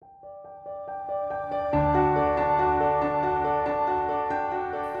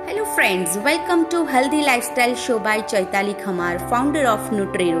friends, welcome to Healthy Lifestyle Show by Chaitali Khamar, founder of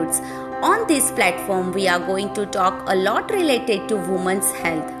NutriRoots. On this platform, we are going to talk a lot related to women's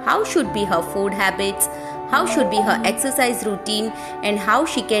health. How should be her food habits, how should be her exercise routine, and how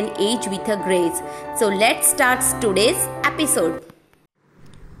she can age with her grace. So let's start today's episode.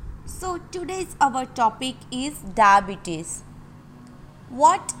 So today's our topic is diabetes.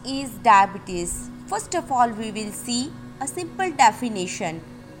 What is diabetes? First of all, we will see a simple definition.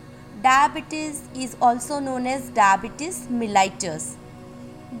 Diabetes is also known as diabetes mellitus.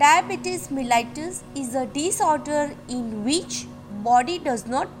 Diabetes mellitus is a disorder in which body does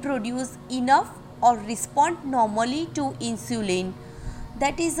not produce enough or respond normally to insulin.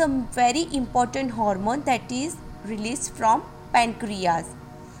 That is a very important hormone that is released from pancreas,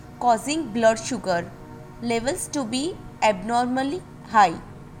 causing blood sugar levels to be abnormally high.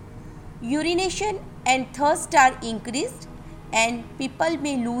 Urination and thirst are increased, and people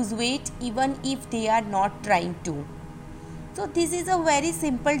may lose weight even if they are not trying to. So this is a very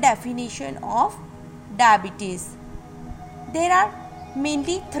simple definition of diabetes. There are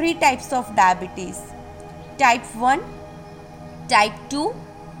mainly three types of diabetes: type 1, type 2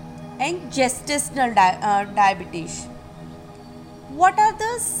 and gestational diabetes. What are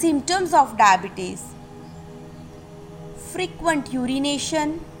the symptoms of diabetes? Frequent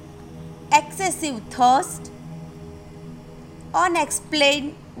urination, excessive thirst,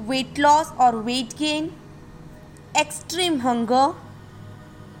 unexplained weight loss or weight gain, extreme hunger,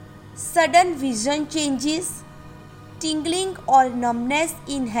 sudden vision changes, tingling or numbness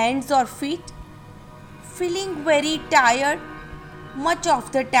in hands or feet, feeling very tired much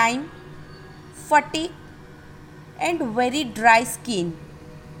of the time, fatigue and very dry skin.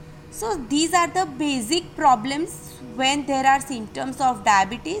 So these are the basic problems when there are symptoms of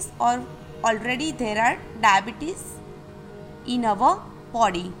diabetes or already there are diabetes in our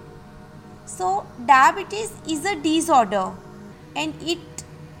body. So diabetes is a disorder and it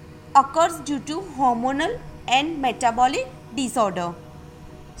occurs due to hormonal and metabolic disorder.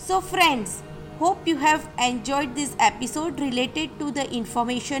 So friends, hope you have enjoyed this episode related to the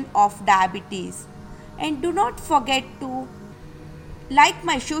information of diabetes, and do not forget to like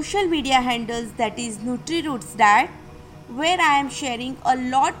my social media handles, that is NutriRoots Diet, where I am sharing a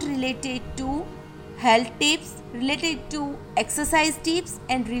lot related to health tips, related to exercise tips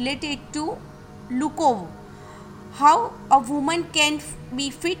and related to look over how a woman can be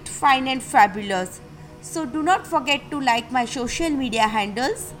fit, fine and fabulous. So do not forget to like my social media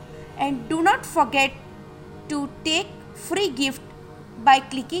handles, and do not forget to take free gift by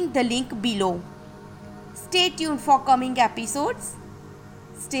clicking the link below. Stay tuned for coming episodes.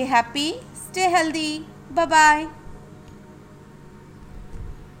 Stay happy, stay healthy. Bye bye.